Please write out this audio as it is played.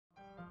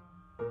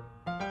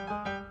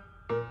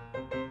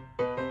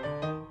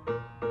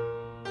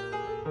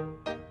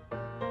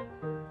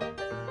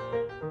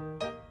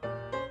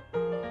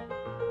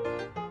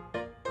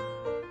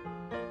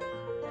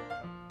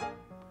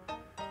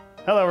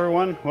Hello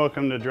everyone,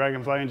 welcome to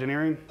Dragonfly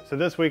Engineering. So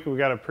this week we've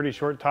got a pretty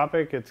short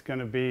topic. It's going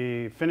to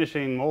be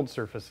finishing mold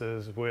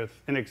surfaces with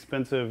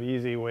inexpensive,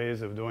 easy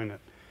ways of doing it.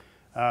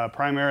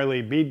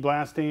 Primarily bead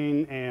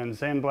blasting and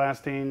sand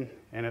blasting,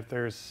 and if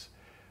there's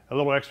a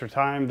little extra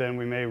time, then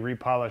we may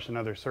repolish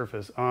another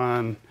surface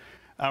on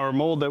our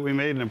mold that we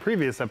made in a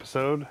previous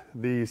episode,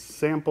 the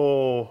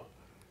sample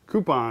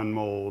coupon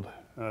mold.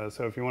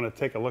 So if you want to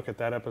take a look at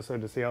that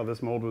episode to see how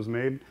this mold was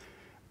made,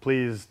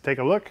 please take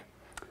a look.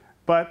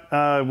 But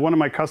one of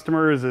my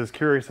customers is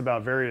curious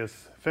about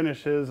various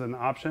finishes and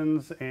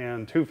options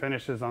and two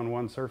finishes on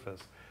one surface.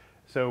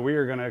 So we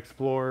are going to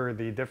explore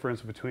the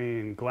difference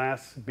between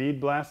glass bead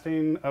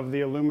blasting of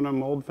the aluminum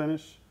mold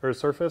finish or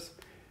surface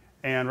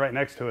and right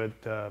next to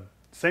it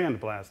sand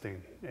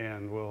blasting,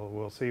 and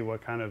we'll see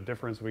what kind of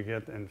difference we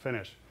get in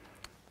finish.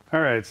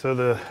 All right, so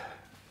the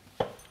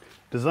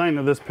design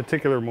of this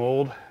particular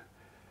mold,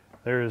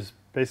 there's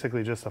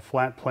basically just a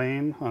flat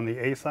plane on the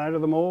A side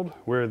of the mold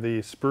where the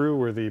sprue,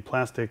 where the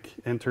plastic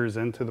enters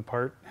into the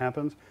part,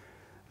 happens.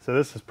 So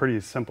this is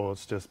pretty simple.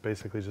 It's just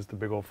basically just a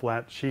big old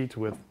flat sheet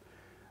with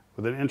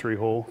an entry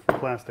hole for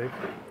plastic.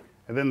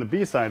 And then the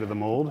B side of the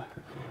mold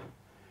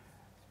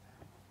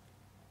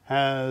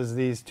has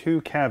these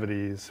two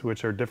cavities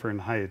which are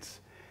different heights.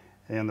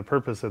 And the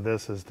purpose of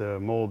this is to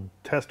mold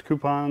test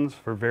coupons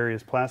for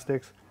various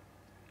plastics,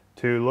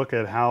 to look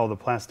at how the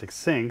plastic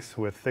sinks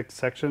with thick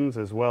sections,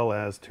 as well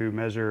as to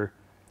measure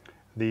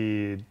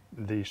the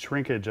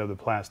shrinkage of the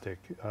plastic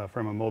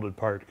from a molded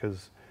part,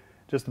 because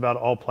just about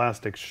all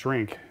plastics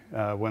shrink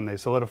when they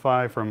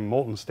solidify from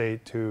molten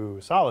state to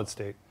solid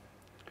state.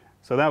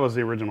 So that was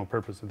the original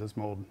purpose of this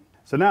mold.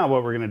 So now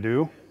what we're going to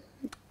do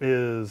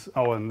is,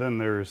 and then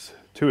there's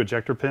two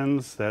ejector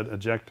pins that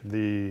eject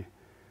the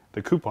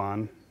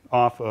coupon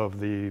off of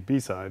the B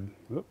side.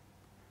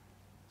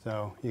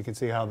 So you can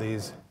see how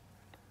these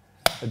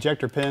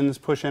ejector pins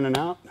push in and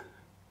out,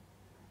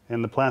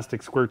 and the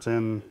plastic squirts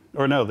in,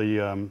 or no,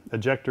 the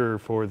ejector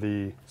for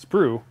the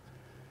sprue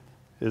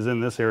is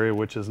in this area,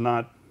 which is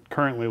not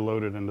currently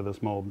loaded into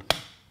this mold.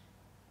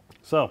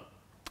 So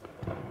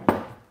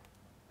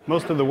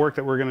most of the work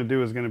that we're going to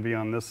do is going to be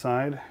on this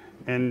side,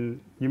 and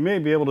you may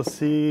be able to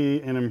see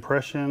an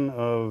impression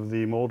of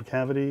the mold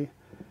cavity.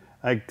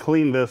 I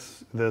cleaned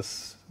this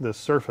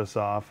surface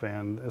off,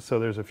 and so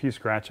there's a few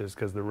scratches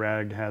because the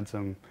rag had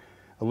some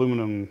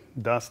aluminum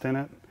dust in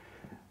it.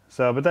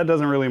 So, but that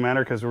doesn't really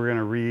matter because we're going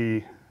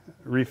to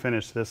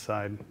refinish this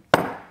side.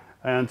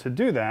 And to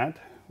do that,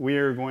 we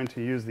are going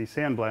to use the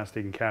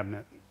sandblasting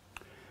cabinet.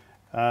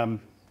 And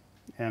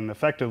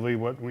effectively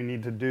what we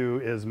need to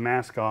do is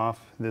mask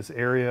off this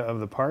area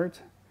of the part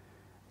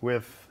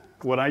with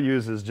what I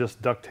use is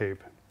just duct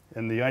tape.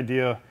 And the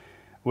idea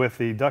with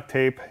the duct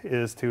tape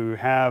is to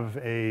have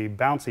a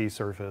bouncy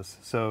surface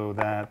so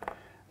that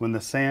when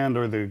the sand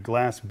or the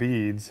glass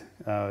beads,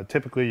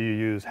 typically you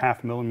use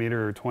 0.5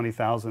 millimeter or 20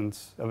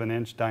 thousandths of an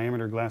inch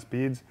diameter glass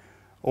beads,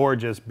 or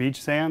just beach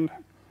sand.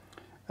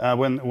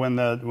 When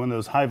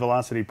those high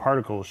velocity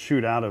particles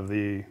shoot out of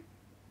the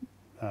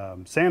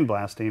sand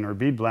blasting or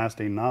bead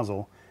blasting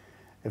nozzle,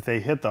 if they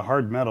hit the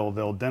hard metal,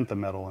 they'll dent the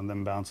metal and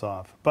then bounce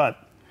off.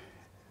 But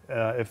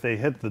if they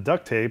hit the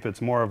duct tape,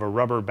 it's more of a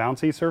rubber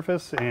bouncy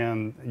surface,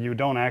 and you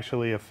don't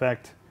actually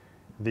affect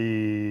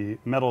the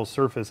metal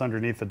surface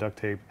underneath the duct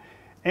tape.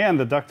 And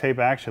the duct tape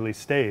actually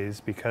stays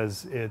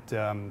because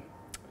the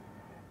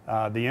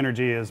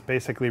energy is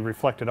basically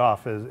reflected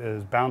off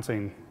as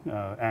bouncing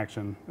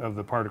action of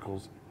the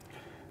particles.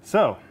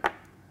 So,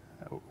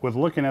 with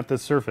looking at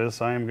this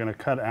surface, I am going to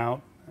cut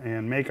out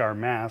and make our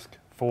mask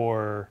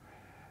for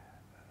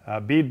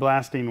bead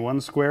blasting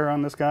 1 square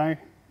on this guy.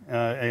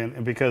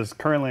 And because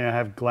currently I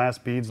have glass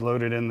beads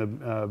loaded in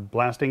the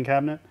blasting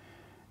cabinet.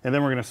 And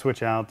then we're going to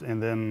switch out and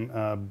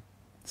then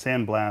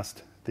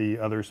sandblast the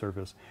other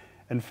surface.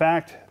 In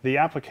fact, the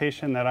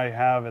application that I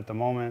have at the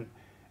moment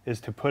is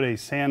to put a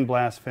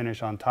sandblast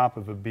finish on top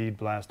of a bead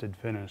blasted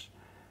finish.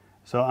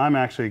 So I'm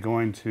actually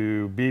going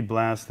to bead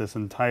blast this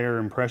entire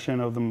impression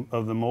of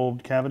the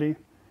mold cavity,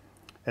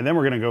 and then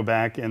we're going to go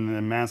back and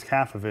then mask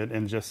half of it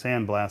and just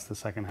sandblast the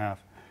second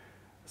half.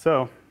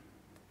 So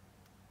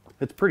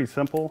it's pretty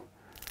simple.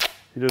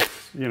 You just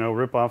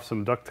rip off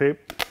some duct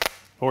tape,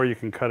 or you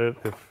can cut it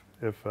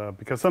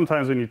because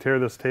sometimes when you tear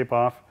this tape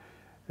off,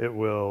 it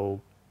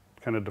will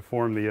kind of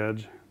deform the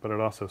edge, but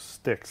it also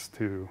sticks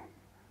to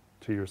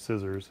your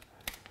scissors.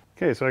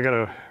 Okay, so I got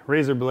a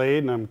razor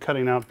blade and I'm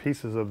cutting out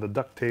pieces of the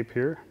duct tape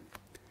here.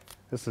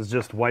 This is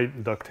just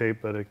white duct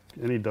tape, but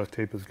any duct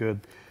tape is good.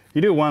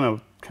 You do want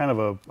a kind of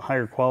a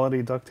higher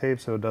quality duct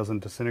tape so it doesn't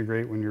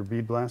disintegrate when you're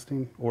bead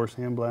blasting or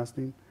sand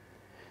blasting.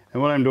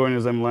 And what I'm doing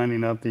is I'm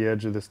lining up the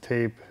edge of this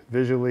tape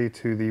visually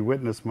to the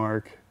witness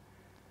mark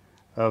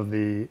of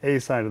the A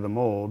side of the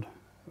mold,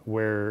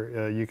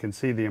 where you can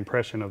see the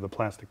impression of the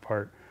plastic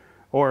part.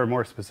 Or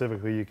more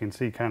specifically, you can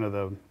see kind of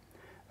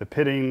the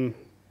pitting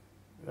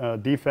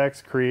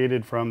defects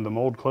created from the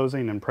mold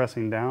closing and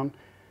pressing down.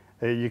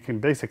 You can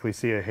basically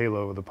see a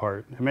halo of the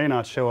part. It may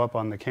not show up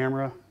on the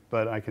camera,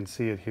 but I can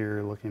see it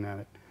here looking at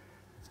it.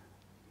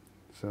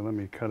 So let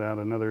me cut out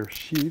another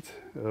sheet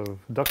of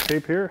duct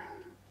tape here.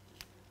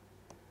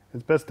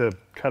 It's best to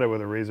cut it with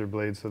a razor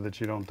blade so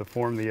that you don't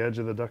deform the edge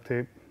of the duct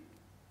tape.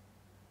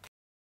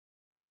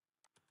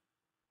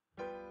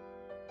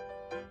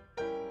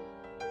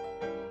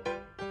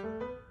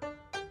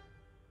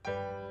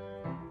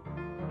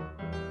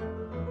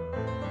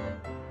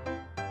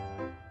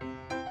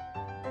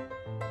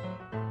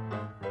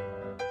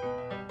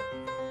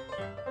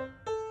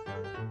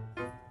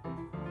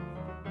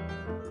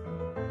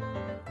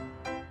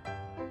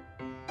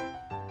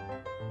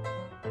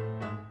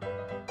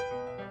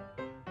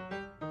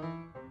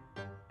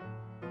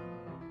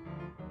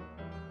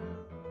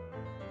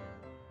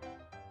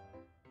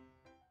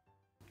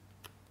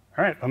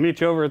 All right, I'll meet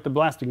you over at the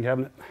blasting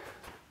cabinet.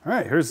 All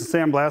right, here's the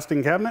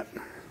sandblasting cabinet.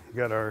 We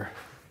got our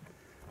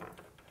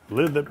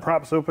lid that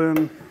props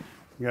open.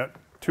 We got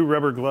 2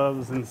 rubber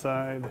gloves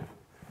inside.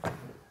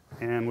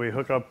 And we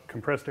hook up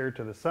compressed air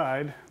to the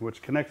side,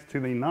 which connects to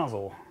the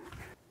nozzle.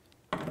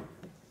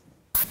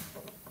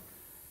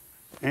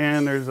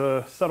 And there's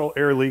a subtle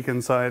air leak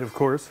inside, of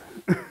course.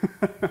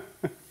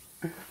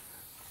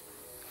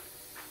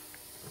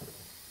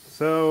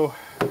 So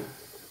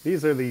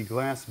these are the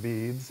glass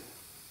beads.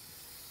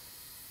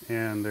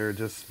 And they're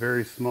just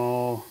very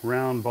small,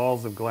 round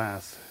balls of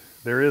glass.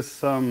 There is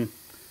some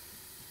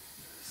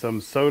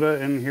soda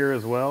in here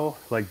as well,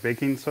 like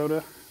baking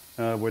soda,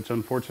 which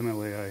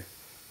unfortunately I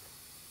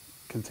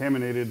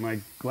contaminated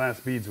my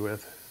glass beads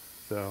with.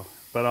 So,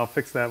 but I'll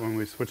fix that when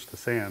we switch to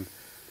sand.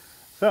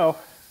 So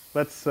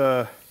let's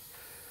go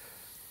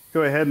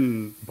ahead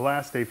and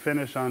blast a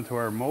finish onto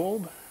our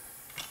mold.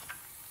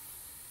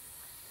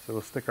 So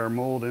we'll stick our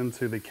mold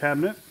into the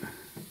cabinet.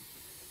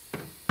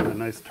 A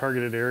nice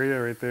targeted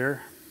area right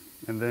there.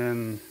 And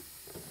then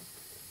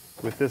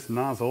with this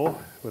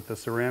nozzle, with the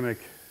ceramic,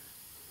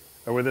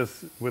 or with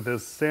this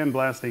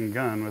sandblasting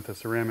gun with a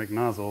ceramic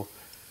nozzle,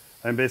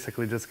 I'm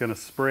basically just going to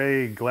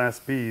spray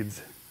glass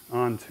beads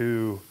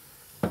onto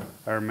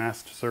our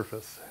masked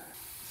surface.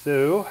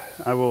 So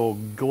I will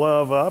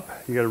glove up.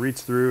 You got to reach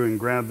through and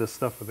grab this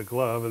stuff with a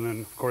glove, and then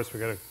of course we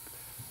got to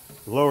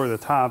lower the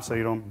top so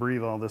you don't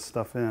breathe all this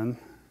stuff in.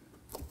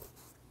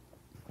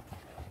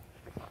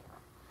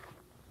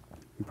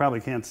 You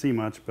probably can't see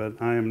much,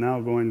 but I am now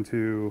going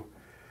to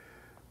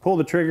pull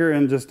the trigger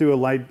and just do a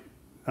light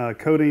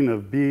coating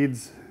of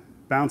beads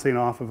bouncing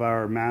off of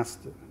our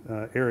masked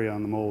area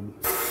on the mold.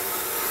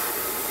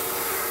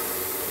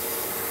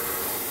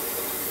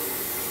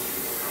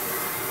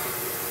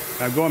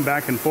 I'm going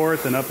back and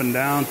forth and up and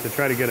down to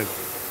try to get a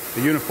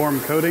uniform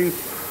coating. And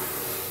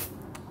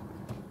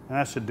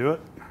that should do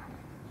it.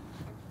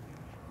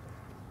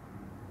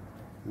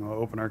 And we'll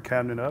open our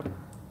cabinet up.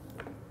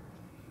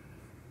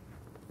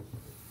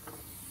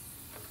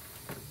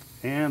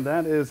 And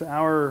that is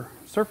our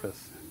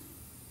surface.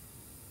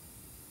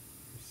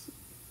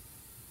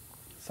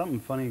 Something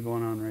funny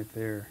going on right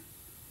there.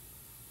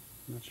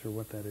 I'm not sure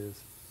what that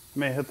is. I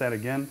may hit that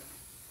again.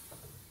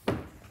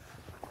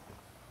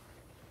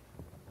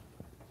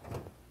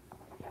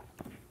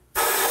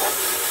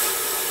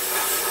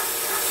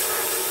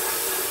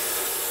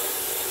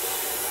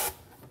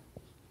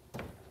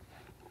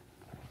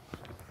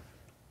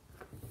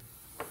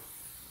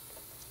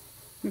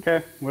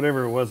 Okay,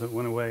 whatever it was, it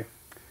went away.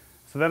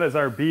 So that is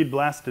our bead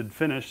blasted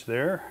finish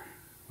there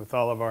with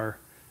all of our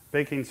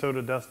baking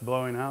soda dust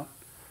blowing out.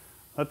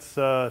 Let's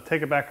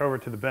take it back over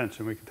to the bench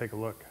and we can take a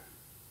look.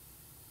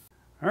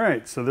 All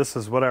right, so this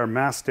is what our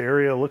masked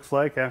area looks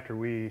like after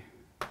we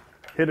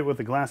hit it with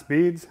the glass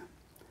beads.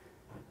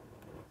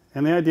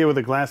 And the idea with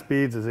the glass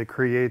beads is it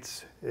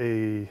creates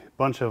a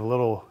bunch of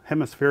little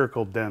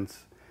hemispherical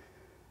dents.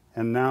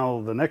 And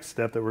now the next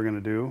step that we're going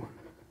to do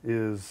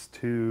is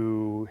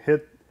to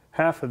hit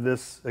half of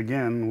this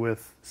again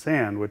with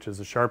sand, which is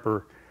a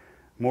sharper,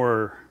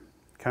 more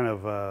kind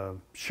of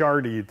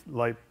shardy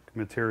like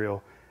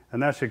material,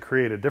 and that should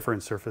create a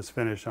different surface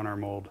finish on our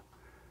mold.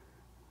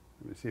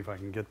 Let me see if I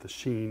can get the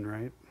sheen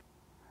right.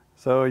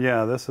 So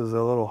yeah, this is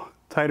a little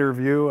tighter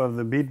view of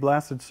the bead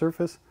blasted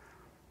surface,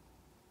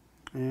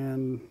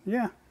 and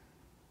yeah,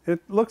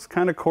 it looks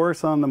kind of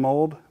coarse on the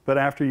mold, but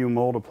after you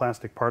mold a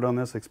plastic part on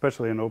this,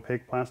 especially an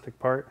opaque plastic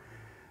part,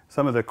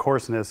 some of the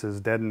coarseness is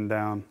deadened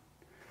down.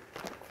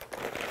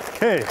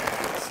 Okay,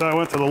 so I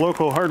went to the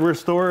local hardware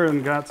store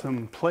and got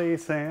some play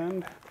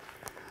sand,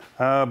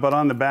 but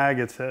on the bag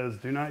it says,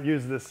 do not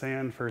use this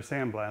sand for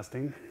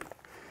sandblasting.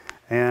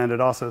 And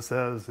it also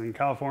says, in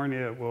California,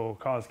 it will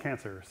cause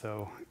cancer.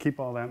 So keep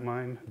all that in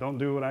mind. Don't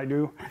do what I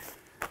do.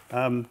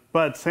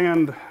 But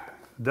sand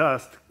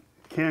dust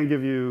can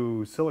give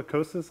you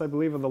silicosis, I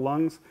believe, of the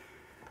lungs.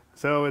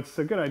 So it's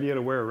a good idea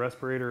to wear a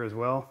respirator as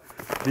well.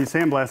 These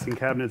sandblasting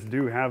cabinets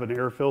do have an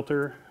air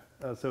filter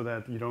so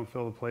that you don't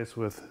fill the place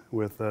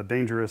with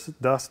dangerous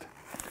dust.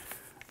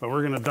 But we're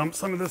going to dump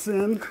some of this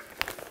in.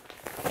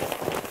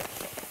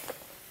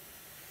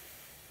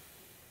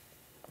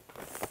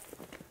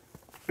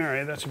 All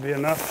right, that should be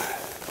enough.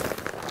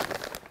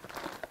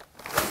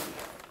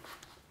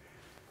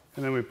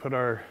 And then we put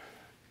our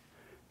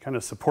kind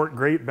of support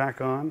grate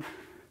back on.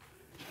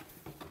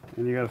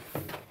 And you got to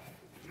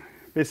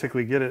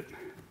basically get it.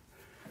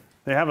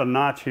 They have a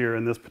notch here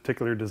in this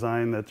particular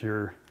design that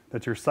your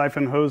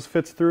siphon hose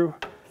fits through.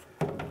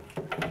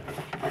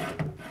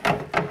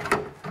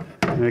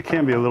 And it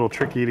can be a little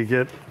tricky to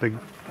get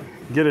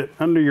it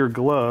under your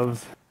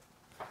gloves.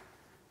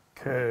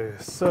 Okay,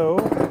 so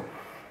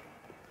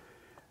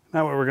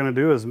now what we're going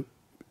to do is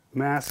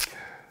mask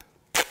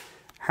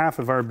half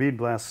of our bead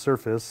blast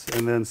surface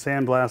and then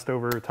sandblast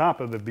over top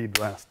of the bead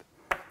blast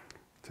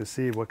to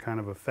see what kind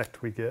of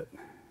effect we get.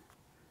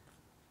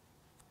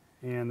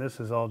 And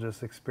this is all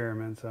just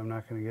experiments. I'm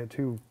not going to get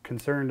too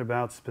concerned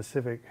about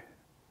specific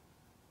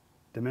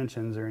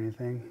dimensions or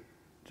anything.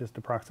 Just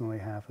approximately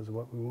half is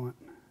what we want.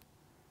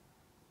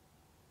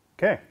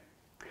 Okay.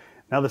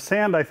 Now the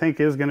sand, I think,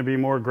 is going to be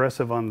more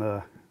aggressive on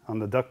the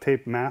duct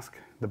tape mask,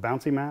 the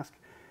bouncy mask.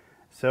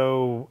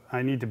 So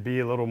I need to be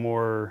a little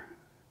more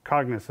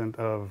cognizant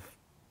of,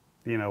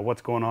 you know,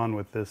 what's going on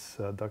with this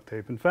duct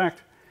tape. In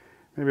fact,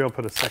 maybe I'll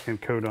put a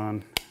second coat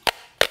on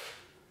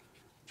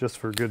just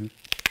for good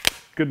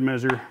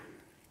measure.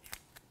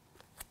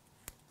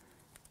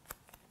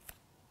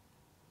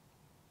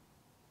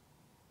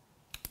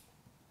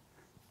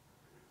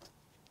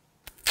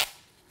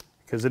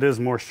 Because it is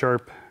more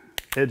sharp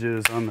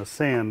edges on the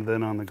sand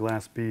than on the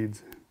glass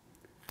beads.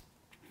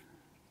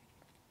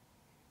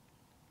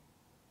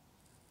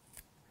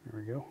 There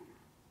we go.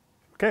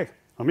 Okay,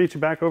 I'll meet you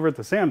back over at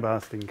the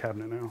sandblasting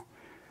cabinet now.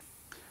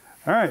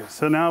 All right,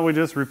 so now we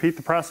just repeat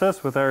the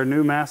process with our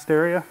new masked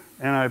area,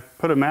 and I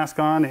put a mask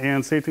on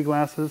and safety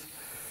glasses.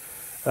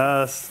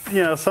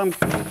 You know, some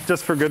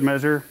just for good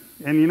measure,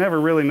 and you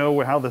never really know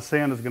how the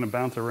sand is going to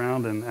bounce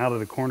around and out of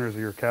the corners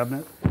of your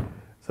cabinet.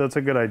 So it's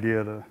a good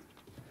idea to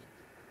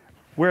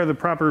wear the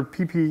proper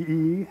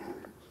PPE.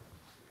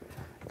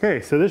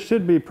 Okay, so this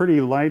should be pretty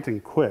light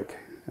and quick.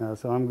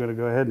 So I'm going to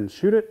go ahead and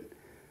shoot it.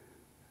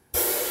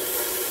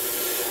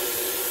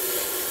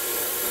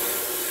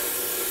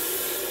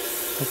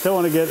 I still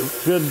want to get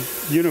good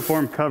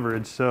uniform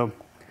coverage, so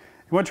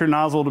you want your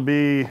nozzle to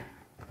be,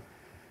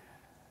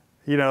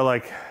 you know,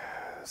 like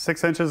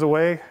 6 inches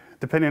away,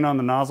 depending on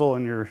the nozzle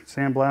and your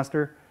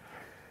sandblaster.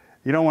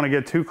 You don't want to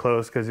get too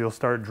close because you'll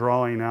start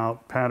drawing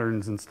out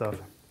patterns and stuff.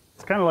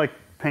 It's kind of like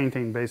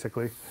painting,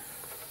 basically.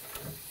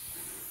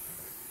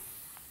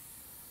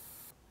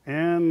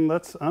 And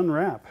let's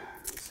unwrap,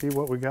 see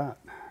what we got.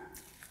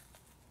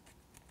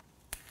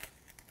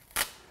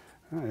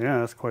 Oh, yeah,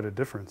 that's quite a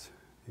difference.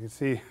 You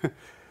can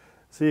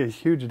see a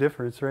huge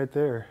difference right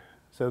there.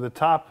 So the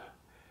top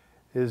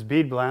is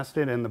bead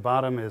blasted and the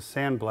bottom is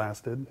sand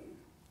blasted.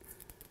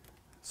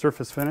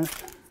 Surface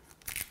finished.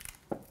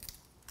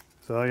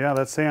 So yeah,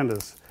 that sand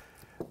is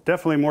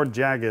definitely more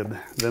jagged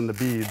than the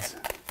beads.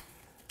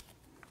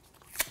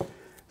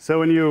 So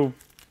when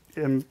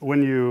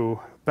you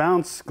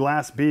bounce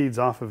glass beads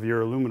off of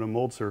your aluminum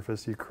mold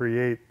surface, you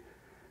create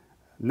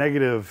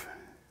negative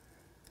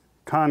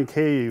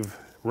concave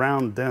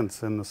round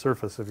dents in the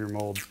surface of your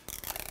mold.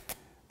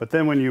 But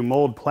then when you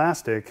mold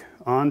plastic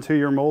onto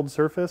your mold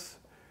surface,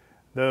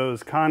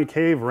 those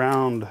concave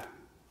round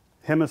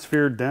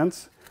hemisphere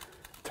dents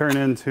turn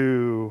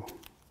into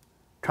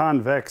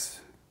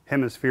convex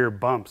hemisphere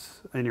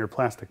bumps in your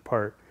plastic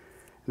part.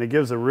 And it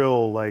gives a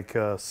real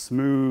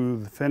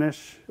smooth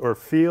finish or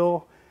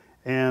feel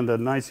and a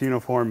nice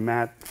uniform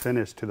matte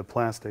finish to the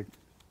plastic.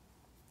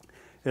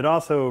 It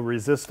also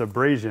resists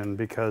abrasion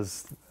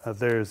because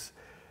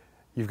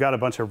you've got a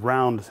bunch of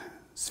round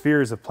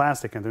spheres of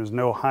plastic and there's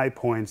no high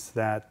points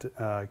that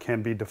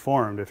can be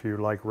deformed if you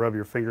rub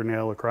your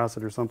fingernail across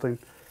it or something.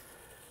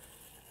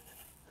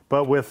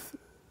 But with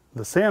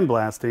the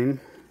sandblasting,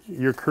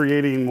 you're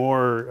creating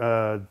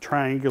more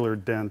triangular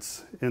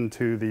dents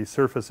into the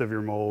surface of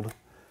your mold,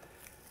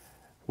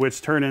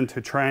 which turn into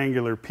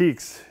triangular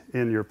peaks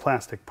in your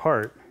plastic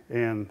part.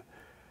 And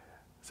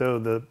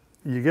so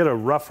you get a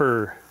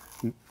rougher,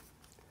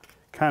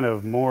 kind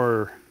of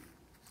more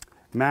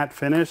matte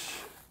finish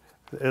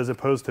as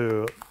opposed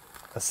to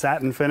a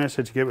satin finish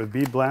that you get with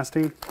bead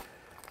blasting.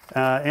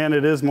 And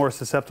it is more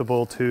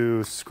susceptible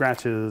to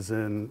scratches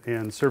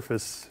and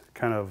surface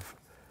kind of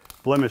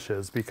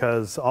blemishes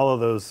because all of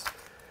those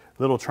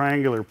little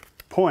triangular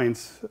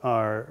points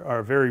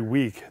are very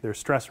weak. They're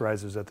stress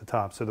risers at the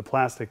top. So the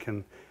plastic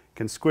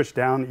can squish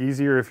down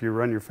easier if you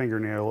run your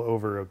fingernail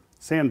over a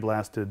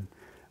sandblasted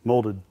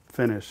molded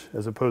finish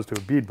as opposed to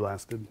a bead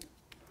blasted.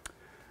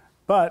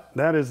 But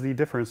that is the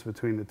difference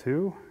between the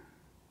two.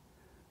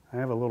 I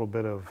have a little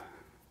bit of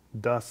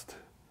dust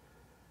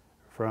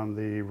from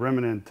the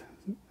remnant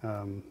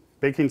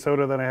baking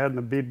soda that I had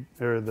in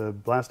the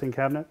blasting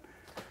cabinet.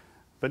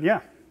 But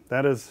yeah,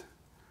 that is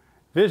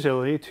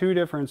visually two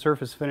different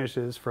surface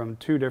finishes from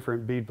two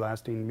different bead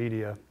blasting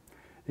media.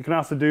 You can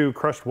also do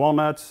crushed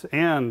walnuts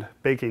and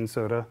baking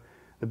soda.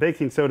 The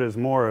baking soda is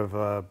more of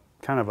a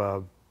kind of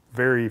a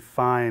very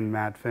fine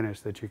matte finish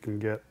that you can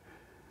get.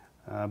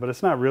 But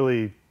it's not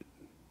really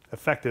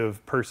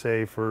effective per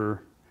se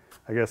for,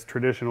 I guess,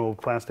 traditional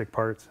plastic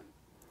parts.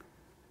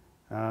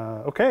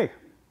 Okay,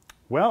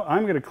 well,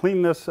 I'm going to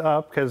clean this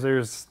up because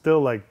there's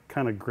still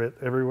kind of grit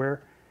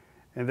everywhere.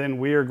 And then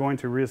we are going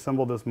to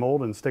reassemble this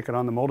mold and stick it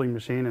on the molding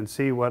machine and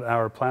see what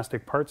our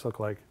plastic parts look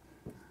like.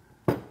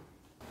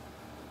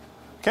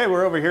 Okay,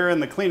 we're over here in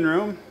the clean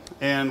room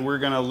and we're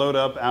gonna load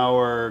up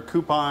our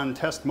coupon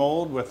test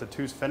mold with the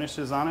 2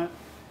 finishes on it.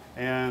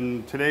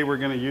 And today we're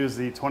gonna use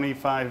the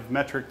 25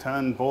 metric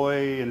ton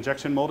Boy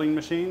injection molding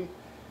machine.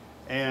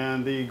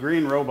 And the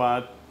green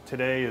robot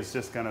today is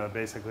just gonna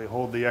basically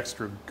hold the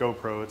extra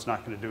GoPro. It's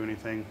not gonna do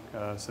anything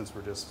since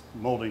we're just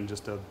molding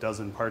just a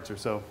dozen parts or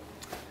so.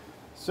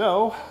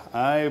 So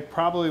I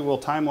probably will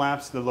time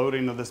lapse the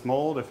loading of this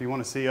mold. If you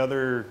wanna see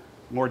other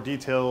more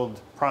detailed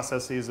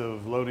processes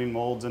of loading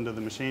molds into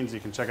the machines, you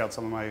can check out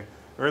some of my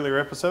earlier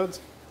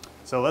episodes.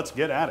 So let's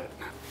get at it.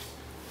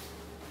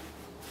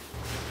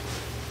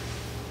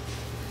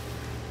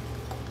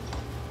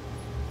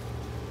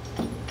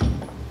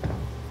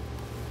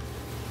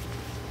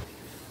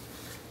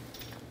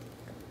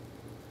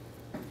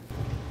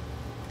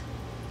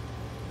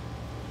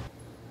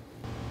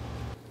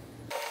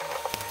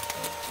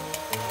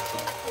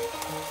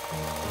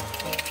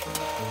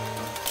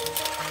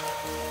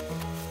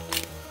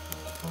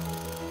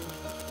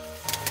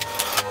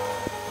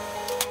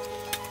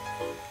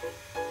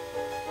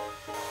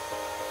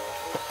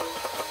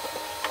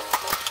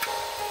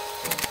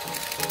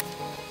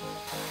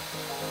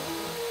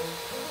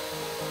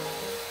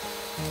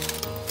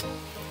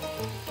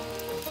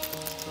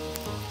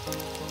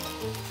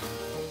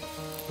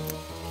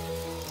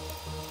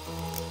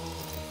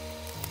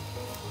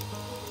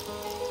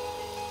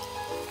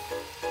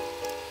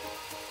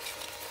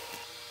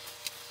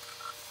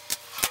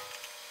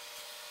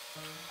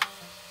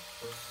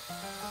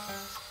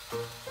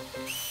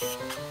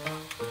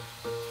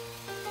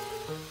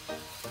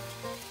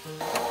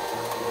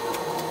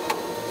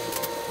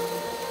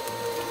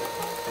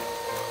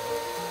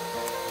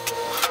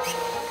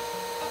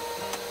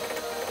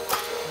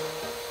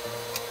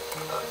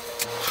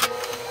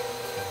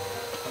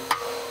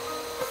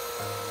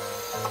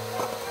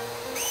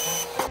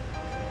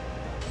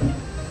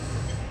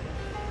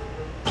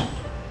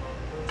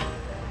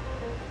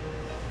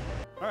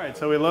 All right,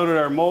 so we loaded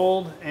our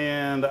mold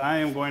and I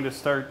am going to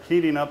start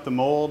heating up the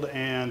mold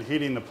and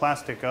heating the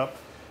plastic up.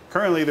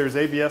 Currently there's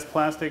ABS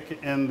plastic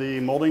in the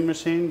molding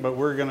machine, but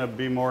we're gonna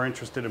be more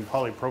interested in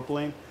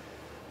polypropylene.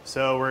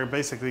 So we're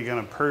basically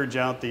gonna purge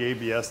out the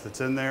ABS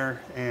that's in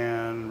there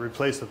and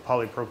replace with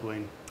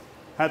polypropylene.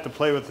 I have to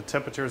play with the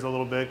temperatures a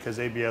little bit because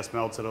ABS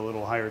melts at a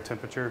little higher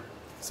temperature.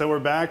 So we're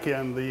back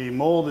and the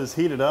mold is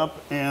heated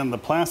up and the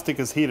plastic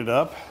is heated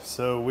up,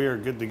 so we are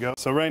good to go.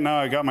 So right now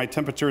I got my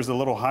temperatures a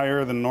little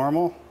higher than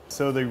normal.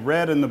 So the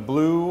red and the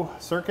blue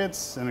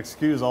circuits, and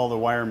excuse all the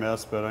wire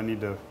mess, but I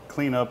need to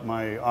clean up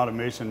my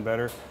automation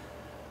better,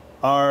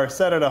 are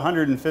set at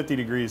 150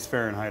 degrees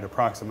Fahrenheit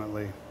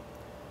approximately.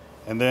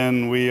 And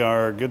then we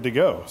are good to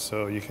go.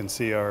 So you can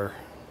see our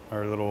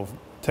little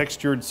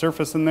textured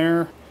surface in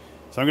there.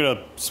 So I'm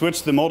gonna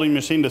switch the molding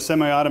machine to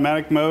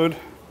semi-automatic mode.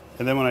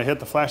 And then when I hit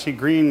the flashy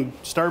green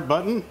start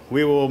button,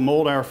 we will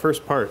mold our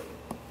first part.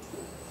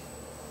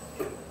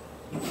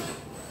 And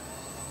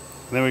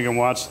then we can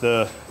watch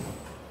the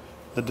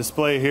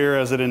display here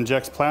as it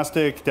injects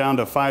plastic down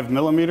to 5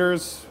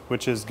 millimeters,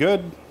 which is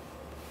good.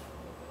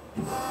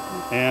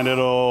 And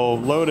it'll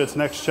load its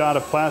next shot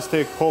of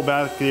plastic, pull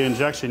back the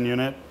injection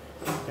unit,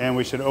 and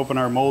we should open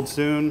our mold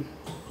soon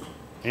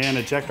and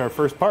eject our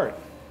first part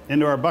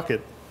into our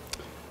bucket.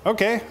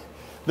 Okay.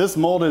 This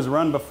mold is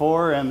run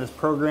before and this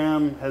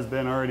program has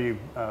been already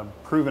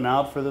proven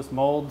out for this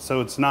mold, so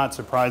it's not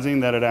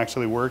surprising that it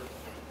actually worked.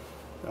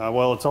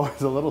 Well, it's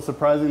always a little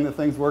surprising that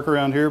things work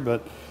around here,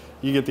 but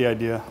you get the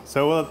idea.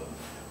 So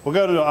we'll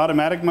go to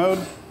automatic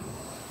mode.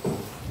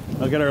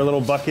 I'll get our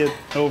little bucket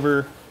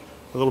over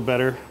a little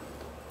better.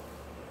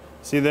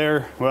 See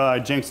there? Well, I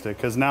jinxed it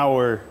because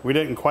now we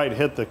didn't quite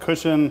hit the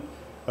cushion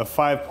of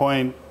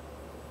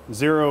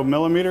 5.0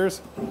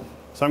 millimeters.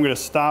 So I'm going to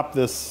stop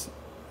this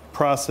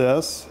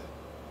process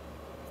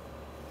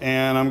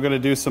and I'm going to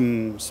do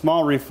some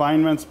small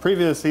refinements.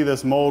 Previously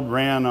this mold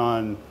ran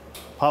on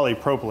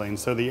polypropylene,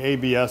 so the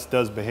ABS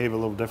does behave a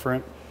little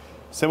different.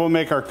 So we'll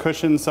make our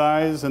cushion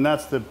size, and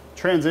that's the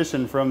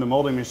transition from the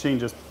molding machine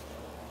just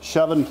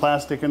shoving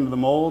plastic into the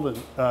mold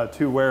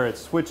to where it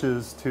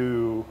switches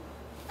to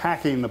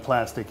packing the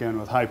plastic in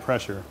with high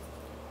pressure.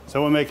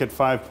 So we'll make it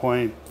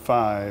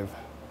 5.5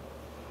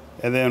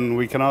 and then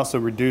we can also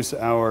reduce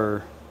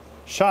our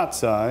shot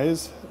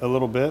size a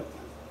little bit.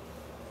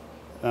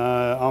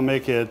 I'll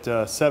make it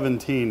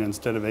 17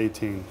 instead of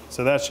 18.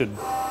 So that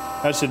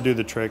should do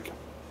the trick.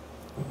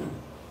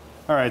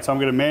 All right, so I'm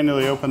going to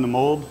manually open the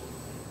mold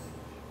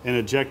and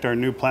eject our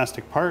new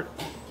plastic part,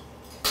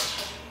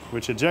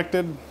 which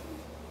ejected,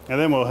 and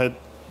then we'll hit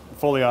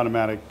fully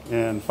automatic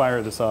and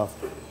fire this off.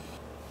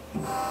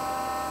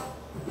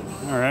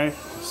 All right,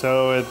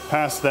 so it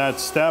passed that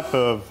step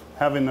of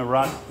having the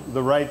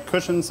right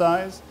cushion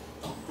size.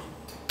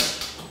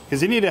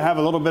 Because you need to have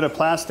a little bit of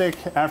plastic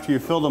after you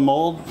fill the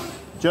mold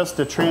just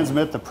to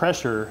transmit the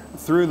pressure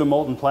through the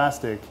molten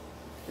plastic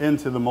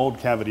into the mold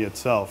cavity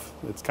itself.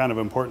 It's kind of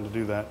important to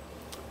do that.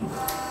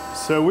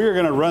 So we are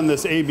going to run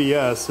this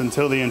ABS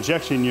until the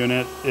injection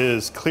unit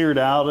is cleared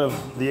out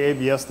of the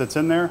ABS that's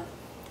in there,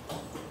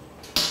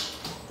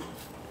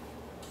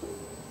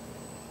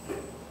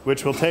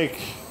 which will take,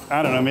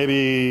 I don't know,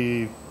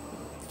 maybe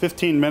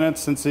 15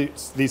 minutes since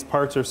these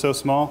parts are so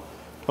small.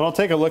 But I'll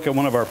take a look at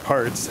one of our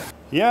parts.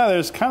 Yeah,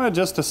 there's kind of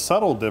just a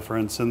subtle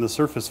difference in the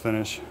surface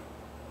finish.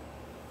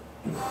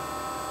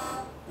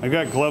 I've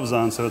got gloves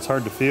on, so it's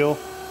hard to feel.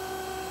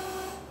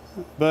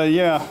 But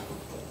yeah,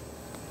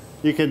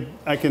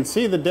 I can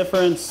see the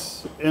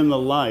difference in the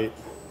light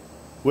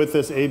with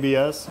this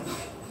ABS.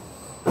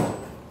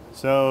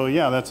 So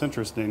yeah, that's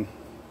interesting.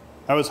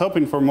 I was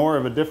hoping for more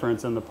of a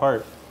difference in the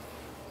part.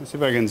 Let's see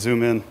if I can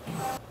zoom in.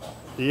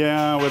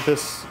 Yeah, with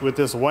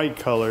this white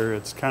color,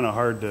 it's kind of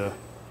hard to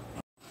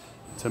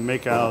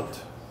make out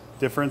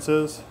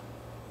differences.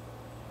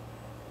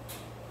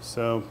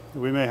 So I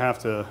may have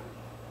to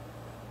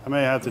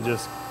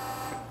just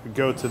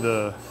go to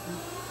the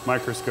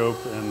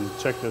microscope and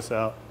check this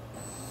out.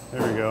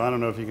 There we go. I don't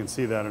know if you can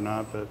see that or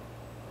not, but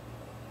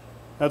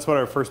that's what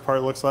our first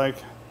part looks like.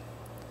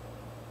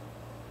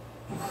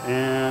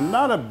 And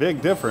not a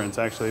big difference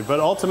actually,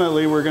 but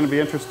ultimately we're going to be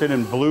interested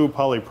in blue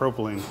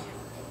polypropylene.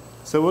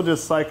 So we'll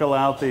just cycle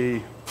out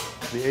the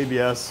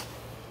ABS.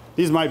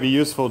 These might be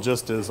useful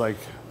just as, like,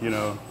 you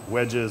know,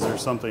 wedges or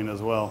something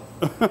as well.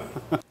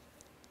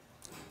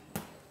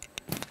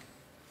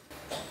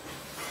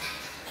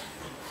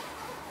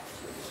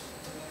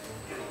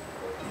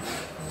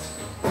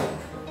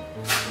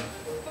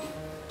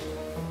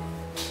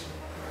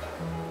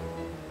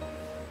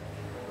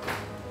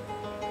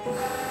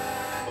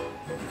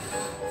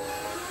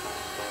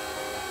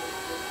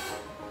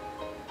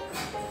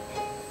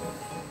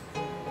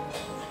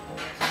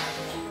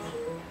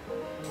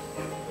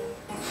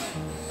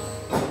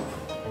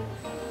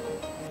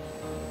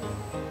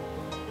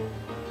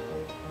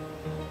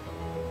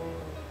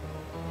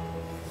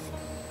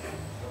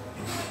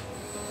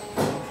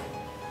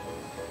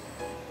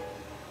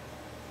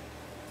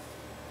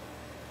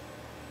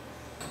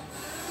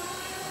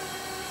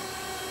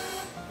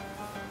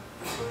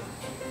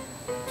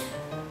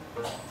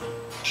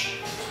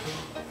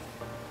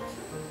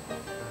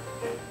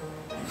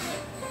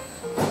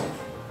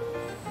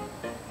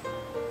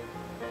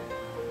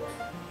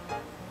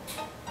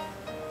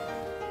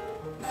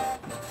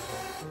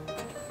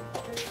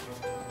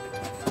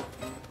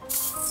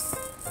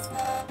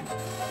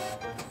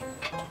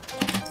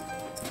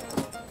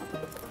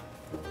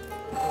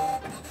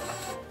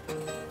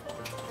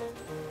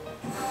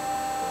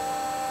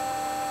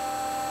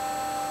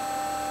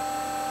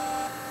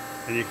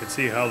 And you can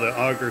see how the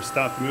auger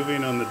stopped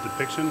moving on the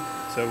depiction.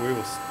 So we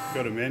will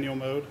go to manual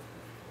mode,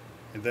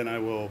 and then I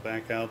will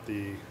back out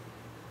the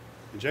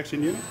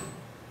injection unit.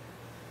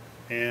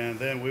 And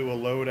then we will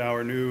load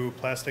our new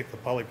plastic, the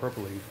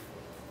polypropylene.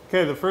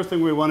 Okay, the first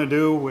thing we want to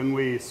do when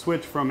we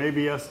switch from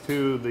ABS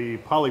to the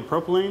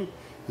polypropylene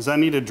is I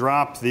need to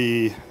drop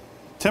the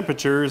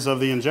temperatures of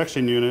the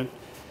injection unit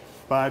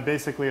by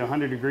basically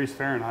 100 degrees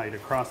Fahrenheit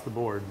across the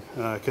board.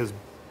 Because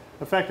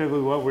effectively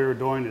what we were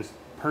doing is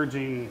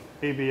purging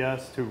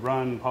ABS to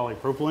run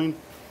polypropylene.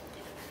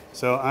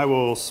 So I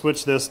will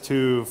switch this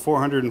to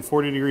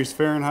 440 degrees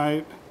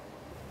Fahrenheit.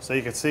 So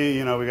you can see,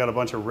 you know, we got a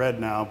bunch of red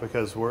now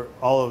because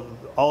all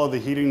of the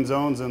heating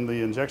zones in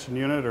the injection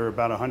unit are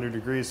about 100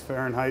 degrees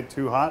Fahrenheit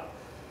too hot.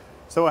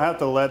 So I have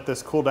to let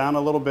this cool down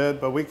a little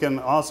bit, but we can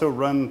also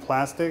run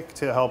plastic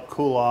to help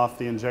cool off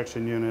the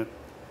injection unit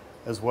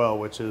as well,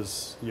 which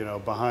is, you know,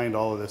 behind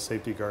all of the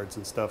safety guards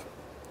and stuff.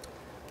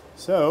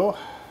 So,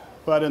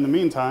 but in the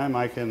meantime,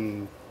 I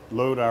can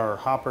load our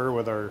hopper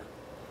with our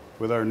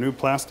new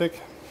plastic.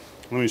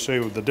 Let me show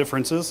you the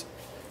differences.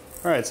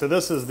 All right, so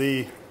this is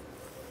the,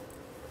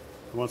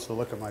 it wants to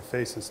look at my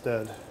face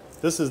instead.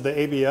 This is the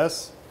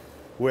ABS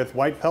with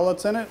white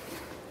pellets in it.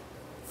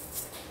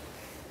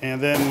 And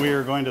then we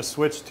are going to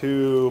switch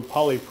to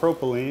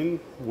polypropylene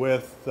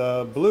with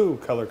blue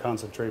color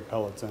concentrate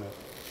pellets in it.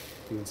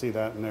 You can see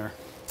that in there.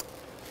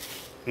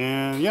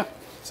 And yeah,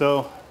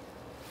 so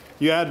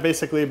you add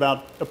basically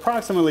about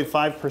approximately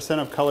 5%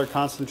 of color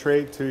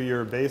concentrate to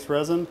your base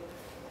resin.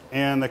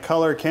 And the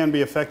color can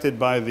be affected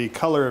by the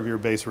color of your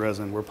base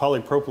resin, where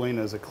polypropylene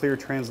is a clear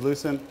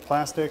translucent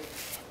plastic.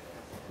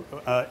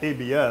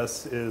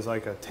 ABS is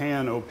like a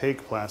tan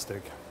opaque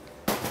plastic.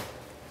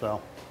 So,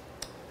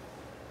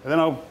 and then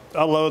I'll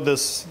load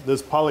this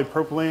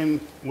polypropylene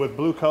with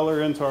blue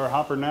color into our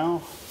hopper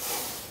now.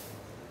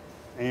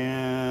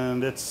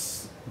 And it's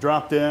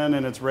dropped in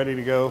and it's ready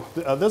to go.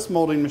 This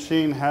molding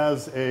machine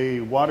has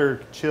a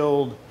water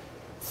chilled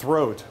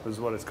throat, is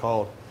what it's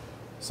called.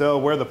 So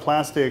where the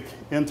plastic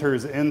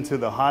enters into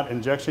the hot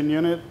injection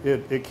unit,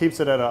 it keeps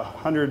it at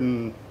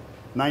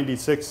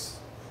 196,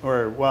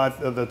 or well,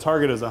 the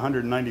target is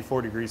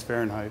 194 degrees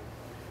Fahrenheit.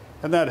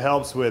 And that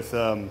helps with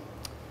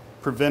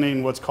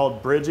preventing what's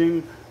called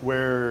bridging,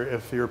 where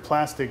if your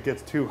plastic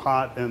gets too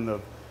hot in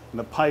the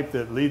pipe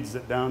that leads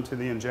it down to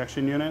the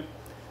injection unit,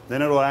 then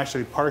it'll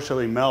actually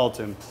partially melt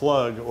and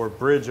plug or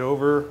bridge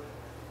over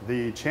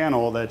the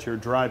channel that your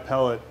dry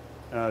pellet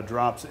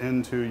drops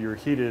into your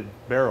heated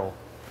barrel.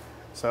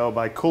 So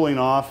by cooling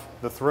off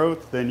the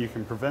throat, then you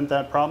can prevent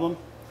that problem.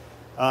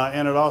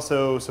 And it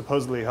also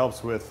supposedly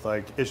helps with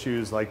like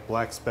issues like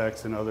black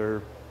specks and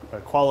other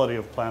quality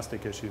of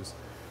plastic issues.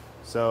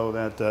 So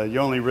that you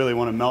only really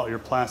want to melt your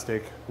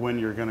plastic when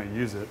you're going to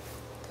use it.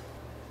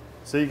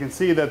 So you can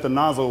see that the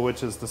nozzle,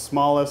 which is the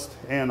smallest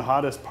and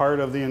hottest part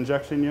of the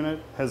injection unit,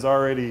 has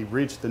already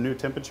reached the new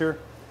temperature.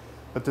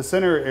 But the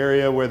center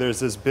area where there's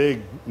this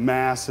big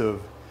mass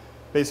of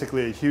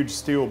basically a huge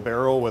steel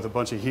barrel with a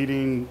bunch of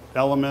heating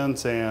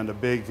elements and a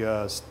big,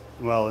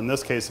 well, in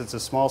this case it's a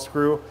small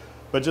screw,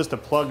 but just a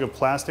plug of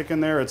plastic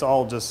in there, it's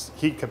all just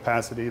heat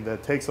capacity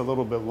that takes a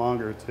little bit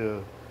longer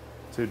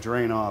to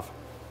drain off.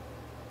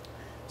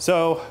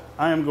 So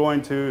I am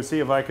going to see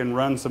if I can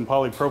run some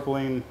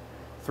polypropylene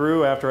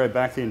through after I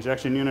back the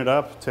injection unit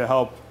up to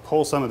help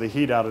pull some of the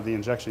heat out of the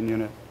injection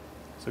unit.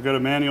 So go to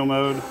manual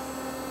mode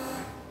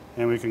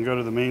and we can go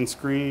to the main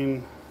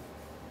screen,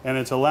 and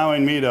it's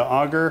allowing me to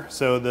auger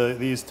so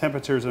these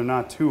temperatures are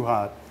not too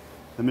hot.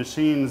 The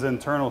machine's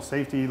internal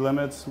safety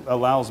limits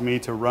allows me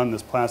to run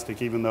this plastic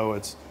even though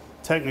it's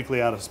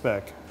technically out of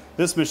spec.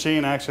 This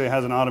machine actually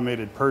has an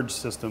automated purge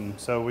system,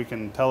 so we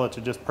can tell it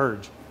to just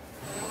purge.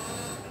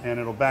 And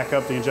it'll back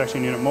up the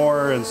injection unit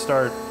more and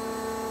start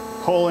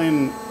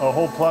pulling a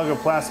whole plug of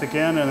plastic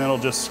in, and it'll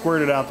just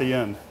squirt it out the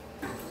end.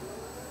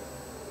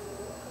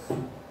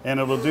 And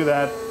it'll do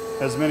that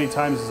as many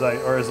times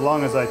or as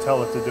long as I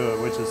tell it to do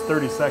it, which is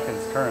 30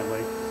 seconds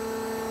currently.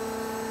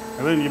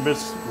 And then you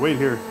just wait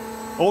here.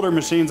 Older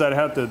machines, I'd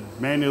have to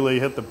manually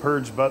hit the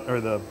purge button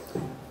or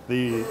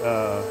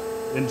the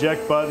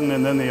inject button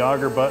and then the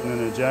auger button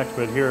and eject,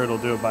 but here it'll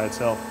do it by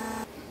itself.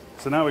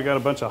 So now we got a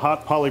bunch of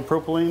hot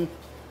polypropylene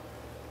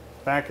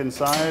back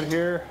inside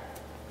here.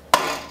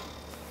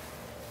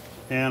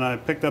 And I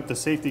picked up the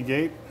safety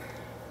gate,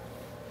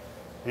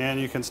 and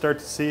you can start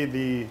to see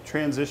the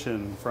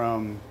transition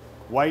from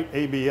white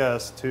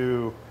ABS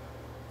to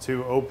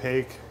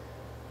opaque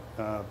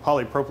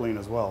polypropylene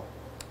as well,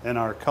 and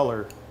our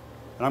color.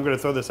 And I'm going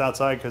to throw this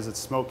outside because it's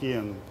smoky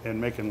and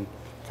making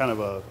kind of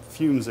a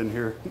fumes in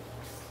here.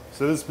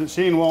 So this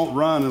machine won't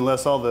run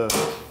unless all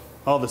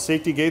the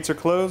safety gates are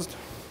closed,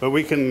 but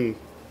we can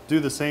do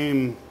the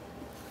same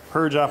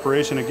purge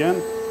operation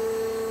again.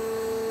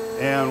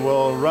 And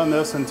we'll run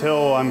this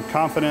until I'm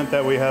confident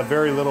that we have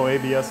very little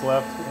ABS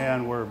left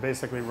and we're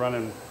basically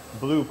running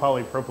blue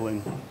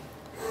polypropylene.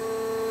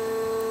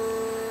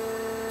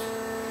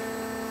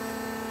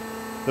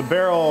 The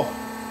barrel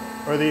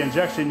or the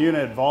injection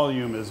unit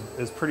volume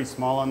is pretty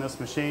small on this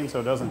machine, so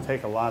it doesn't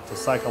take a lot to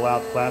cycle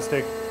out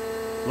plastic.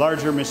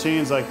 Larger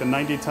machines like the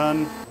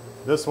 90-ton,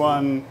 this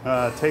one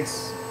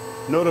takes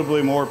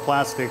notably more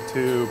plastic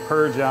to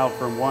purge out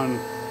from one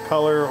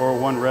color or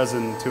one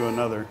resin to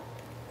another.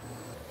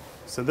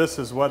 So this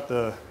is what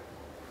the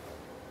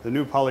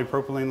new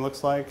polypropylene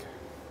looks like.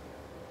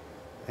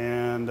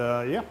 And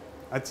yeah,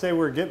 I'd say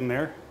we're getting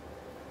there.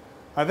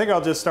 I think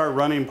I'll just start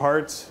running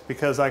parts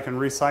because I can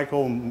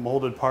recycle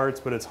molded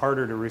parts, but it's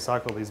harder to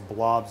recycle these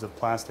blobs of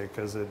plastic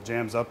because it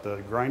jams up the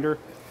grinder.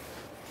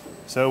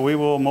 So we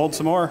will mold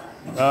some more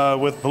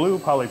with blue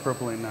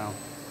polypropylene now.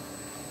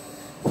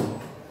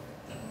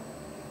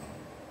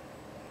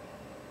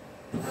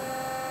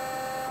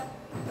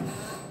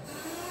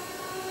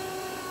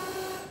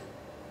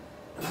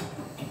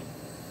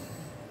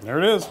 There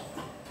it is.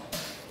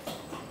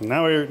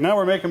 Now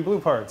we're making blue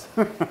parts.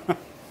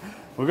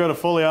 We'll go to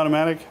fully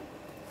automatic.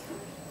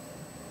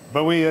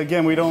 But we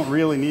don't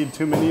really need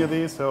too many of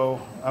these, so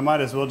I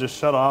might as well just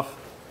shut off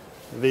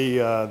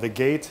the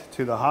gate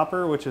to the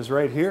hopper, which is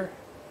right here,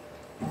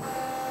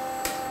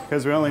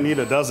 because we only need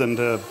a dozen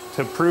to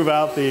prove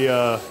out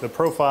the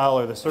profile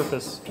or the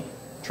surface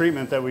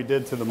treatment that we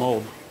did to the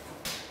mold.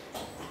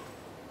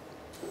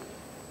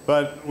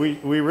 But we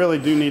really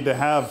do need to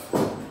have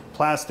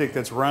plastic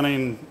that's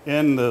running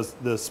in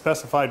the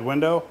specified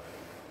window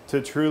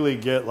to truly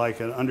get like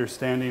an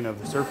understanding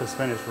of the surface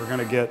finish we're going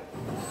to get.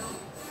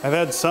 I've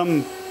had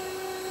some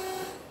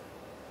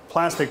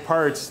plastic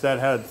parts that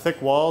had thick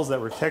walls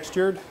that were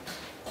textured,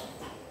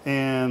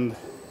 and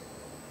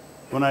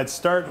when I'd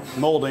start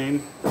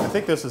molding, I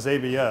think this is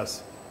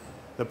ABS,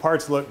 the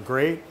parts looked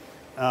great,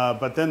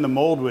 but then the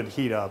mold would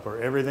heat up,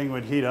 or everything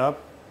would heat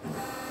up,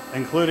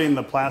 including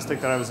the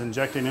plastic that I was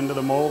injecting into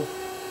the mold.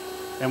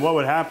 And what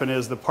would happen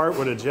is the part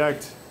would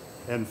eject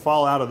and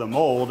fall out of the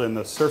mold and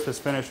the surface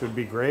finish would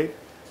be great,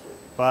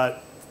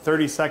 but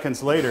 30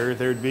 seconds later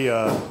there'd be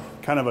a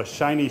kind of a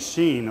shiny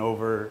sheen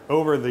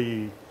over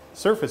the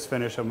surface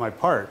finish of my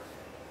part.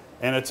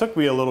 And it took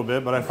me a little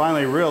bit, but I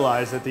finally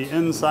realized that the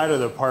inside of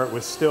the part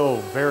was still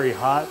very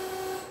hot,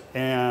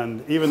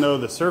 and even though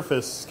the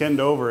surface skinned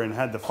over and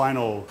had the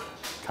final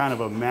kind of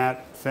a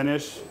matte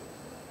finish,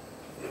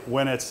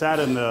 when it sat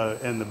in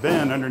the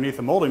bin underneath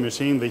the molding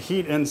machine, the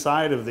heat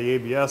inside of the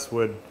ABS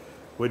would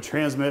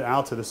transmit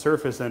out to the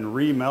surface and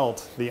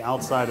remelt the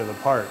outside of the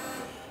part,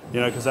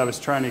 because I was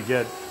trying to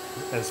get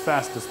as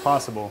fast as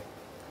possible.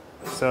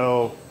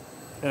 So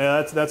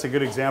that's a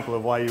good example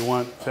of why you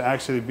want to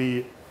actually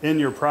be in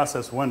your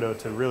process window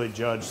to really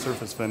judge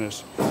surface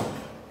finish.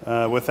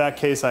 With that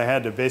case, I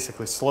had to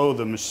basically slow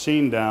the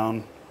machine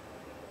down,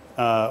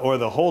 or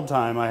the hold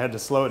time, I had to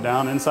slow it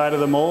down inside of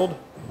the mold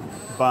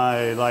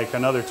by like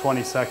another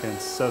 20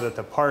 seconds so that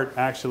the part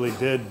actually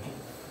did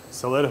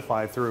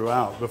solidify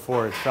throughout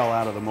before it fell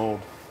out of the mold.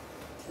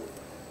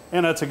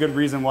 And that's a good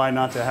reason why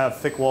not to have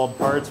thick-walled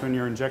parts when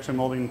you're injection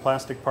molding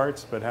plastic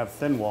parts, but have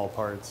thin-wall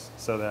parts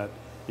so that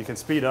you can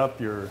speed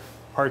up your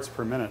parts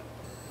per minute.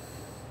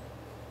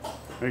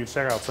 We can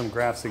check out some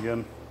graphs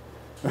again.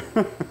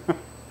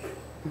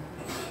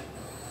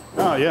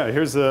 Oh yeah,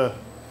 here's the,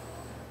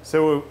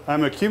 so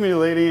I'm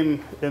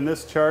accumulating in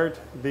this chart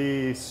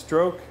the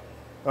stroke.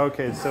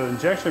 Okay, so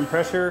injection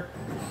pressure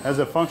as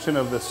a function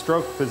of the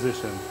stroke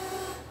position.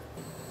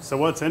 So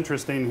what's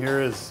interesting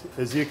here is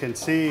you can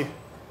see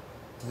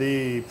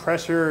the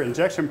pressure,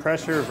 injection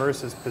pressure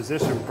versus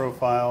position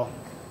profile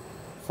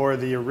for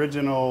the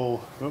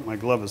original, oh, my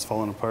glove is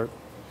falling apart.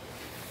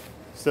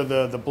 So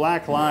the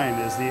black line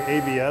is the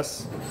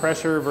ABS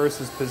pressure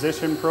versus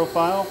position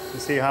profile. You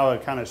see how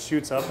it kind of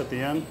shoots up at the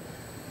end?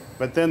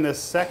 But then the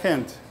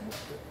second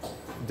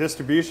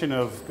distribution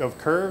of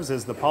curves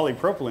is the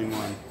polypropylene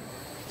one.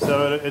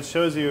 So it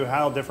shows you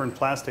how different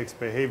plastics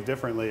behave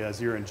differently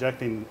as you're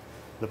injecting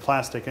the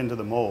plastic into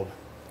the mold.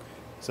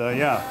 So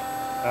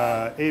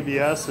yeah,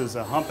 ABS is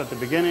a hump at the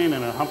beginning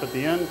and a hump at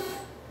the end.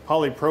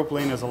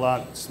 Polypropylene is a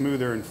lot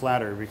smoother and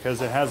flatter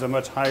because it has a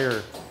much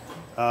higher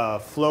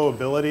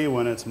flowability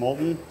when it's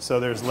molten, so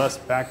there's less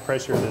back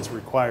pressure that's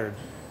required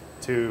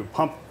to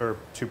pump or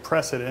to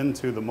press it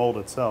into the mold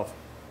itself.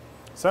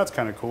 So that's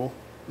kind of cool.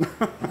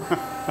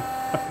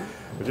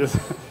 Just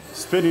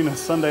spending a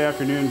Sunday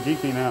afternoon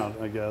geeking out,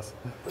 I guess.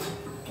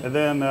 And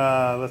then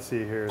let's see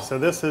here. So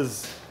this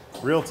is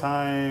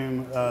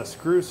real-time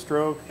screw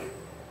stroke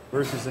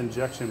versus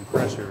injection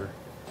pressure.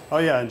 Oh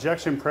yeah,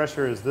 injection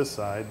pressure is this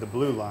side, the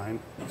blue line,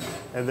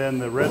 and then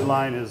the red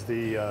line is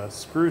the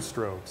screw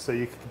stroke. So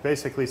you can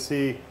basically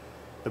see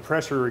the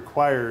pressure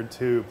required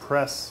to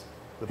press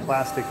the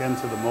plastic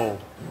into the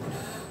mold.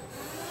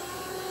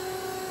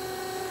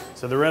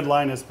 So the red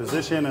line is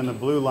position and the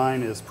blue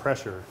line is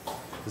pressure,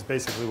 is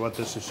basically what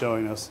this is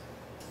showing us.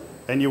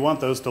 And you want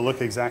those to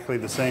look exactly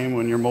the same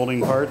when you're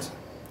molding parts.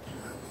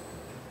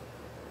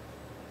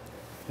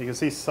 You can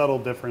see subtle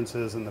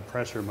differences in the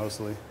pressure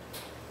mostly.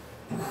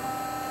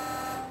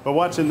 But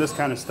watching this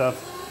kind of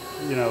stuff,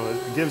 you know,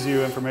 it gives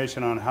you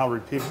information on how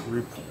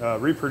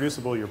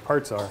reproducible your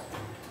parts are.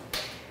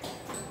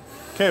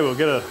 Okay, we'll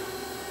get a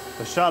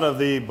shot of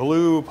the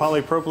blue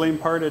polypropylene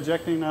part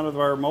ejecting out of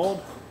our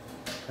mold.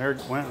 There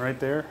it went right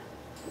there.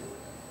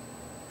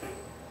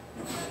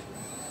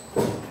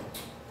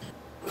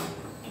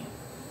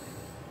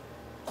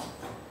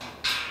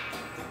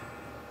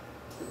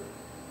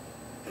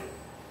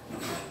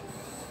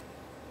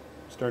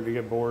 Starting to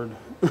get bored.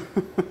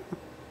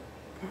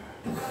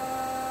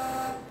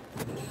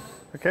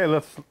 Okay,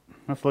 let's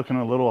look in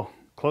a little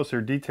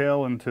closer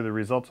detail into the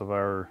results of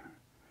our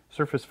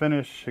surface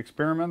finish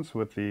experiments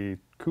with the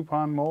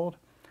coupon mold.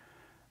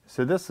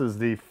 So this is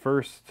the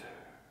first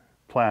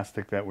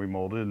plastic that we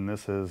molded, and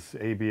this is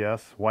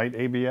ABS, white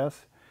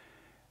ABS.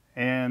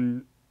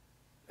 And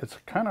it's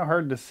kind of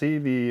hard to see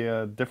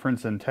the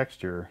difference in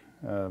texture.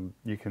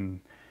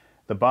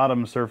 The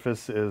bottom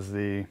surface is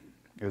the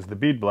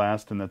bead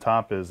blast, and the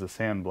top is the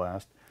sand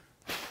blast.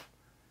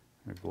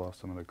 I've lost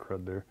some of the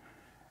crud there.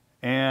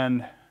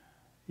 And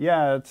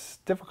yeah, it's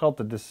difficult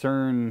to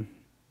discern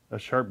a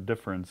sharp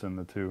difference in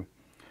the two.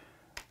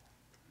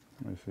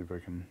 Let me see if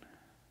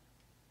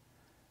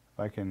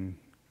I can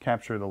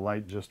capture the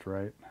light just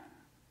right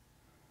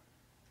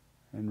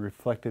and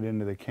reflect it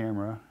into the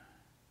camera.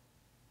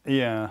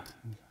 Yeah,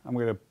 I'm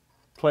going to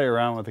play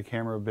around with the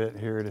camera a bit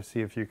here to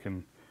see if you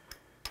can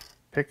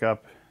pick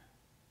up.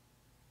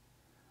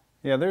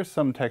 Yeah, there's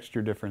some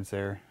texture difference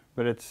there,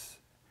 but it's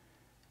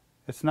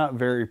not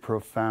very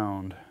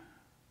profound.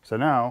 So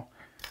now,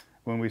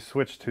 when we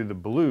switch to the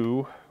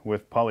blue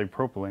with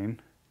polypropylene,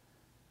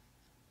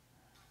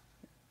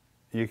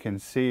 you can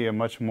see a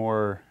much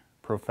more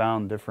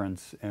profound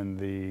difference in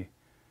the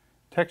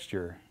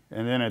texture.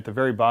 And then at the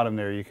very bottom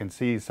there, you can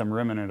see some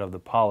remnant of the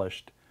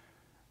polished,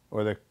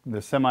 or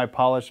the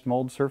semi-polished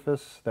mold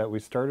surface that we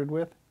started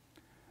with.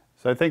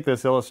 So I think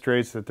this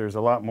illustrates that there's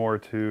a lot more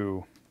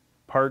to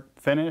part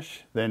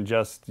finish than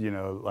just, you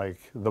know, like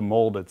the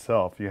mold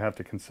itself. You have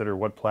to consider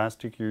what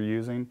plastic you're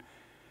using,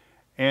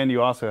 and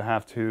you also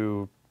have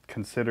to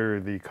consider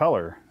the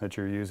color that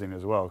you're using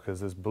as well, because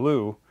this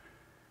blue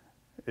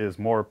is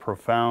more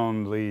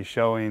profoundly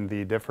showing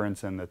the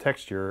difference in the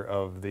texture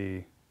of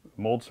the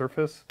mold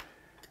surface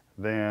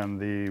than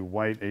the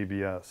white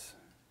ABS.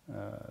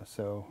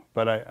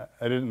 But I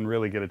didn't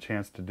really get a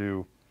chance to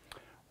do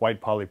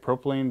white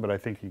polypropylene, but I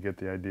think you get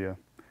the idea.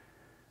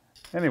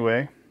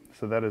 Anyway,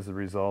 so that is the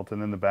result,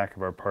 and then the back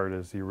of our part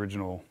is the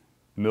original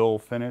mill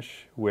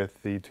finish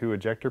with the 2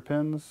 ejector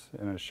pins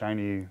and a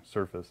shiny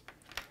surface.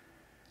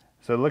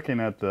 So looking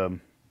at the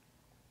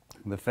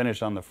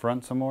finish on the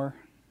front some more,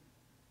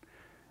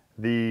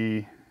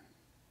 the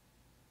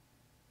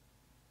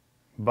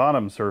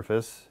bottom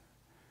surface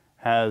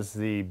has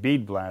the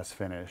bead blast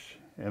finish,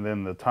 and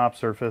then the top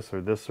surface,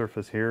 or this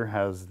surface here,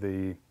 has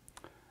the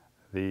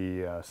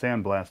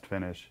sandblast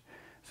finish.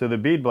 So the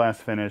bead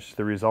blast finish,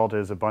 the result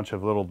is a bunch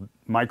of little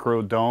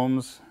micro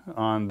domes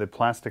on the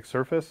plastic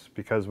surface,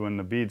 because when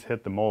the beads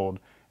hit the mold,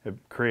 it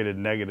created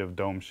negative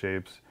dome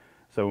shapes.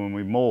 So when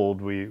we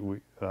mold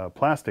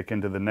plastic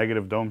into the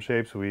negative dome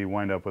shapes, we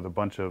wind up with a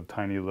bunch of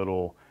tiny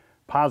little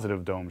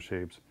positive dome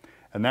shapes.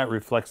 And that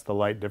reflects the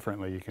light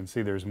differently. You can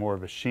see there's more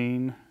of a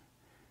sheen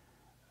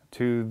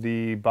to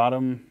the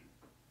bottom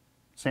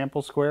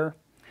sample square.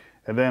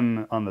 And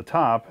then on the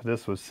top,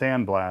 this was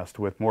sandblast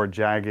with more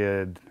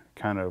jagged,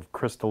 kind of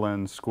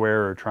crystalline,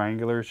 square or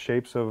triangular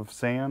shapes of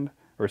sand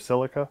or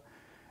silica.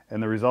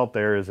 And the result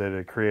there is that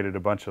it created a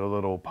bunch of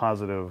little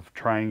positive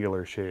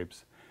triangular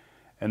shapes.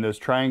 And those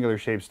triangular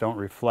shapes don't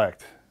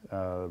reflect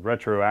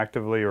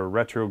retroactively or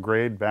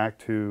retrograde back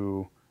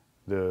to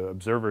the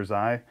observer's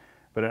eye,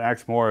 but it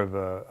acts more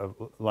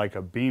of like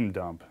a beam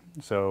dump.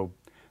 So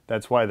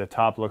that's why the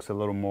top looks a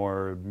little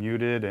more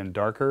muted and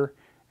darker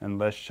and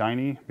less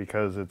shiny,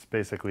 because it's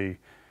basically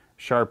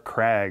sharp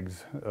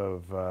crags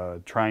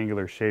of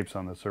triangular shapes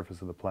on the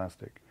surface of the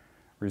plastic,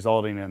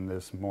 resulting in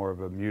this more of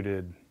a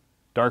muted,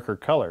 darker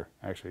color,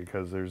 actually,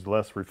 because there's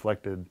less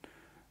reflected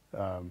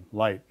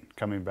light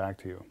coming back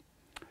to you.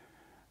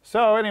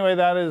 So anyway,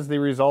 that is the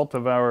result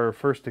of our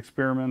first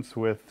experiments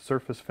with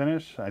surface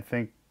finish. I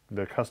think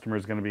the customer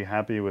is going to be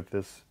happy with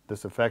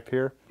this effect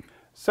here.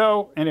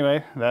 So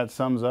anyway, that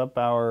sums up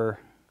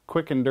our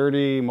quick and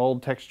dirty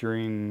mold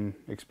texturing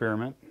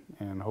experiment,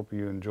 and hope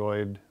you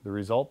enjoyed the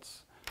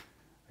results.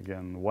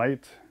 Again,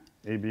 white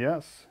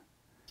ABS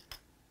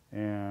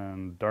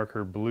and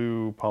darker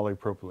blue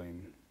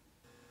polypropylene.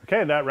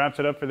 Okay, that wraps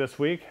it up for this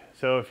week.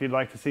 So if you'd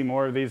like to see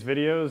more of these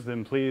videos,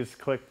 then please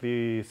click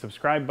the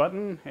subscribe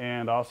button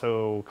and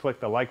also click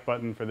the like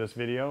button for this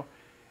video.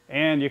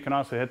 And you can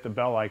also hit the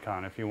bell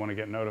icon if you want to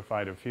get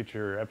notified of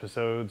future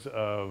episodes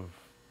of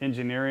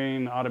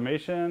engineering,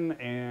 automation,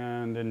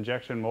 and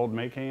injection mold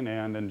making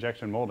and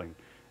injection molding,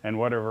 and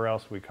whatever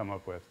else we come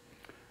up with.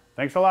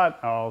 Thanks a lot.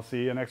 I'll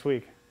see you next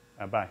week.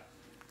 Bye.